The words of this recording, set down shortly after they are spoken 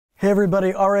Hey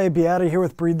everybody, R.A. Beata here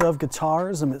with Breedlove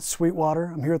Guitars. I'm at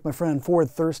Sweetwater. I'm here with my friend Ford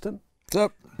Thurston. What's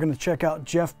up? We're going to check out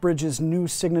Jeff Bridges' new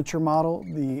signature model,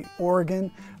 the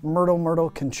Oregon Myrtle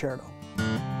Concerto.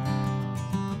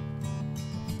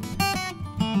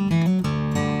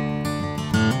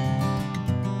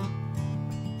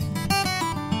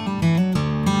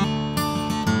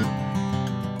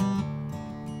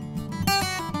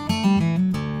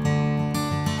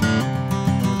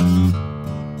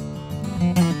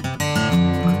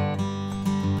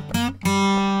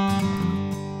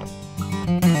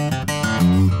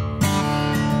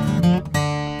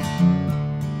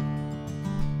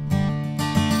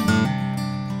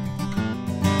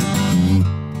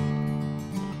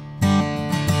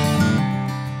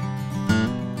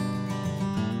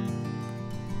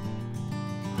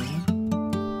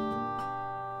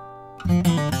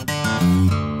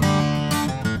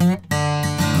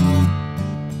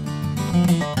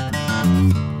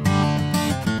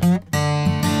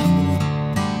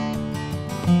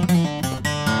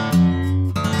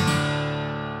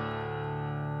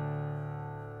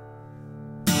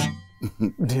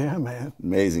 Yeah, man.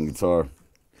 Amazing guitar.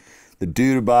 The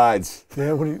dude abides.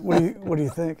 Yeah, what do you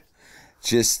think?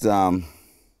 Just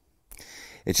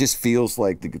it just feels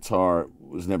like the guitar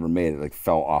was never made. It like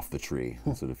fell off the tree.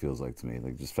 That's what it feels like to me.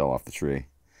 Like it just fell off the tree.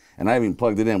 And I haven't even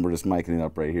plugged it in. We're just micing it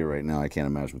up right here, right now. I can't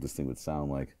imagine what this thing would sound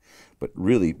like. But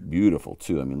really beautiful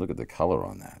too. I mean, look at the color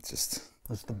on that. Just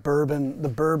that's the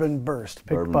bourbon burst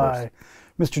picked by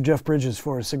Mr. Jeff Bridges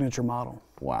for his signature model.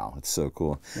 Wow, it's so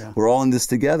cool. Yeah. We're all in this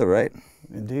together, right?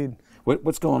 Indeed.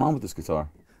 What's going on with this guitar?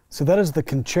 So that is the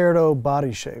Concerto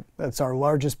body shape. That's our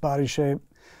largest body shape.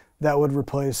 That would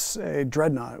replace a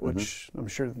dreadnought, which I'm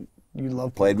sure you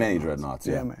love. Played many dreadnoughts,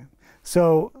 yeah. Yeah, man.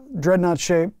 So dreadnought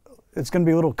shape, it's going to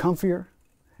be a little comfier.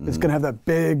 It's going to have that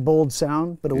big, bold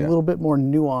sound, but a little bit more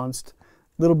nuanced, a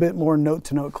little bit more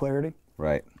note-to-note clarity.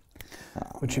 Right.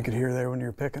 Which you could hear there when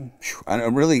you're picking.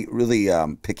 I'm really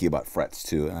picky about frets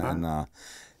too, and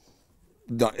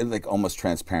like almost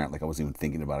transparent. Like I wasn't even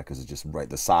thinking about it because it's just right.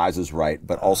 The size is right,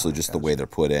 but also just the way they're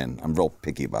put in. I'm real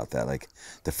picky about that. Like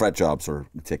the fret jobs are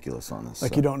meticulous on this.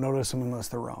 Like you don't notice them unless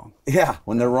they're wrong. Yeah,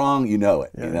 when they're wrong, you know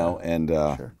it. Yeah, you know, and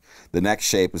sure. The neck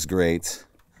shape is great.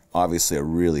 Obviously, a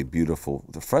really beautiful.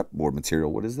 The fretboard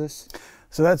material. What is this?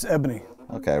 So that's ebony.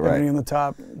 Okay, right. Ebony on the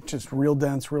top, just real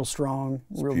dense, real strong,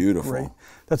 real beautiful. Great.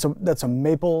 That's a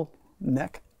maple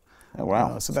neck. Oh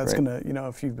wow! So that's gonna,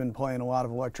 if you've been playing a lot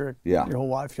of electric your whole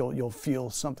life, you'll feel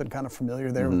something kind of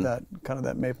familiar there with that kind of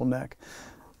that maple neck.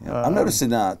 Yeah. I'm noticing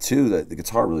too that the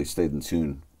guitar really stayed in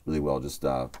tune really well. Just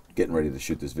getting ready to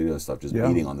shoot this video and stuff, just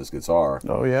beating on this guitar.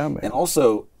 Oh yeah, man. And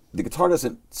also, the guitar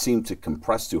doesn't seem to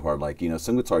compress too hard. Like,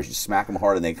 some guitars, you smack them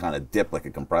hard and they kind of dip like a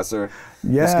compressor.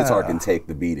 Yeah. This guitar can take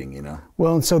the beating,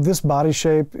 Well, and so this body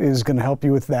shape is going to help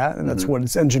you with that, and that's what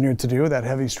it's engineered to do, that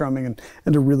heavy strumming,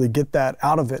 and to really get that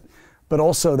out of it. But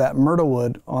also that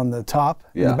myrtlewood on the top,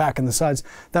 and the back and the sides,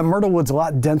 that myrtlewood's a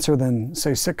lot denser than,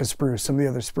 say, Sitka spruce, some of the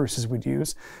other spruces we'd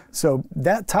use. So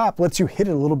that top lets you hit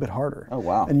it a little bit harder. Oh,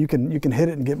 wow. And you can hit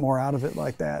it and get more out of it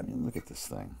like that. Look at this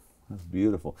thing. That's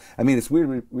beautiful. I mean, it's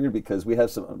weird because we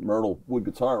have some myrtle wood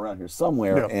guitar around here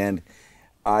somewhere, and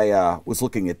I was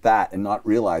looking at that and not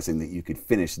realizing that you could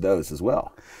finish those as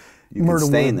well. You can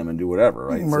stain them and do whatever,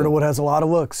 right? Myrtlewood has a lot of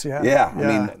looks, yeah. I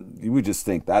mean, you would just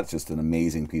think that's just an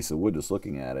amazing piece of wood just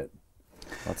looking at it.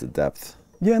 Lots of depth.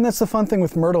 Yeah, and that's the fun thing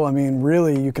with myrtle. I mean,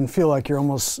 really, you can feel like you're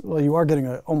you are getting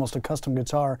almost a custom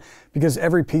guitar because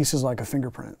every piece is like a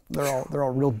fingerprint. They're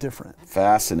all real different.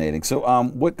 Fascinating. So,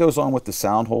 what goes on with the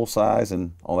sound hole size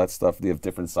and all that stuff? Do you have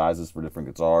different sizes for different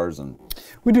guitars? And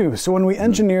we do. So when we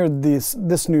engineered this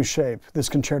new shape, this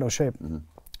Concerto shape,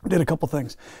 we did a couple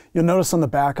things. You'll notice on the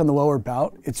back, on the lower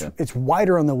bout, it's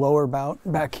wider on the lower bout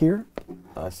back here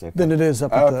than it is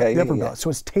up at the upper bout. So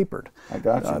it's tapered. I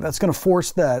got you. That's going to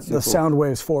force the sound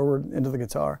waves forward into the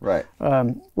guitar. Right.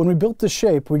 When we built this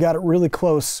shape, we got it really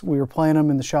close. We were playing them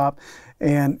in the shop,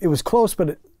 and it was close,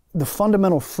 but the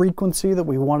fundamental frequency that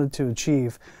we wanted to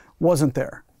achieve wasn't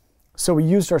there. So we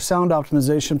used our sound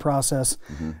optimization process.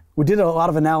 We did a lot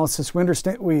of analysis. We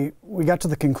got to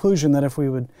the conclusion that if we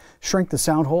would shrink the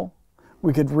sound hole,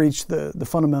 we could reach the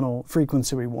fundamental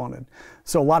frequency we wanted.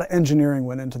 So a lot of engineering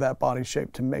went into that body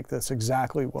shape to make this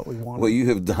exactly what we wanted. Well, you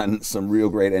have done some real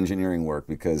great engineering work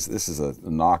because this is a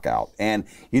knockout. And,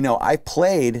 I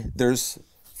played, there's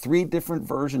 3 different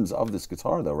versions of this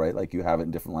guitar though, right? Like you have it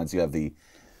in different lines. You have the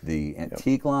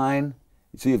antique line.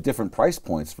 So you have different price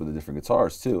points for the different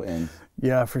guitars too, and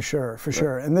yeah, for sure.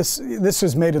 And this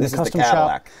is made in the custom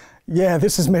shop. Yeah,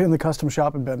 this is made in the custom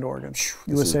shop in Bend, Oregon.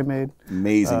 USA made.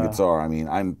 Amazing guitar. I mean,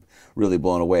 I'm really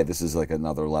blown away. This is like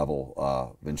another level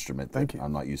of instrument that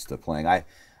I'm not used to playing. I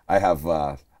have,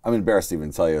 I'm embarrassed to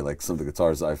even tell you like some of the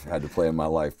guitars I've had to play in my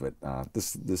life, but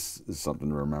this is something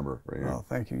to remember right here. Oh,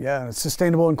 thank you. Yeah, it's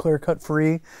sustainable and clear cut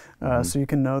free, so you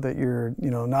can know that you're,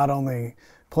 not only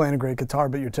playing a great guitar,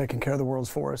 but you're taking care of the world's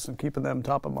forests and keeping them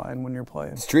top of mind when you're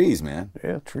playing. It's trees, man.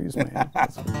 Yeah, trees, man.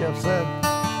 That's what Jeff said.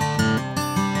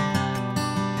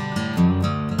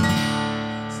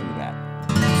 Listen to that.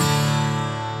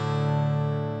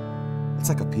 It's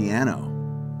like a piano.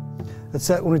 That's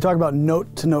that when we talk about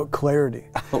note-to-note clarity.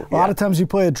 A lot of times you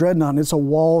play a dreadnought and it's a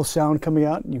wall of sound coming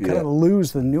out and you kind of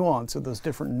lose the nuance of those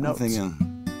different notes.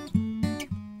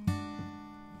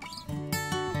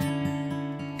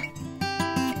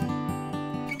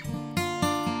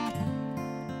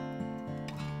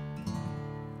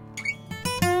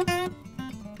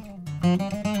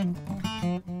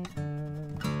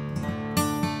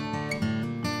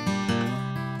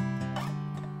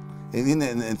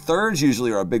 And thirds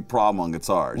usually are a big problem on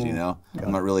guitars, you know? Yeah.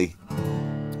 I'm not really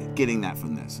getting that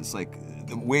from this. It's like,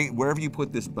 the way, wherever you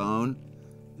put this bone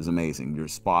is amazing. You're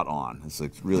spot on. It's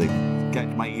like really,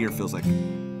 my ear feels like,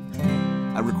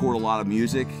 I record a lot of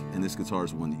music, and this guitar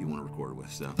is the one that you want to record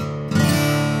with, so.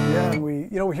 Yeah, and we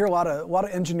hear a lot of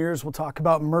engineers will talk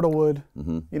about myrtlewood.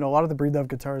 A lot of the Breedlove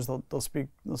guitars they'll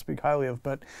speak highly of,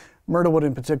 but myrtlewood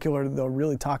in particular, they'll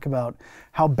really talk about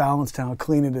how balanced and how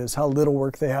clean it is, how little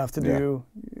work they have to do,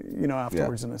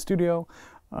 afterwards in the studio.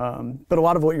 But a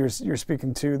lot of what you're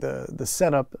speaking to, the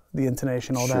setup, the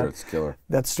intonation, all that, it's killer.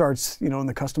 That starts, in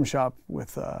the custom shop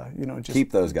with, just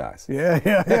keep those guys.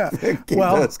 Yeah. Keep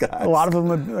those guys. A lot of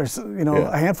them,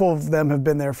 a handful of them have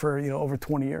been there for over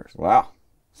 20 years. Wow.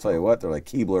 Tell you what, they're like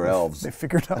Keebler elves. They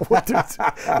figured out what they're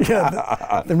doing.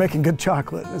 Yeah, they're making good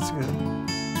chocolate. It's good.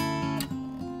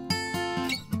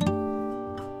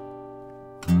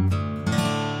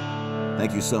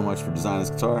 Thank you so much for designing this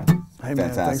guitar. Hey man,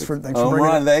 fantastic.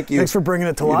 Thanks for bringing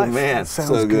it to life. Man, sounds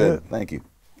so good. Thank you.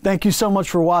 Thank you so much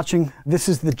for watching. This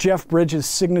is the Jeff Bridges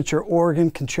signature Oregon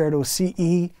Concerto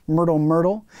CE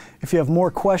Myrtle. If you have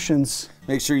more questions,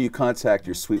 make sure you contact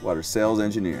your Sweetwater sales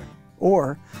engineer.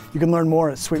 Or you can learn more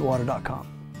at sweetwater.com.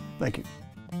 Thank you.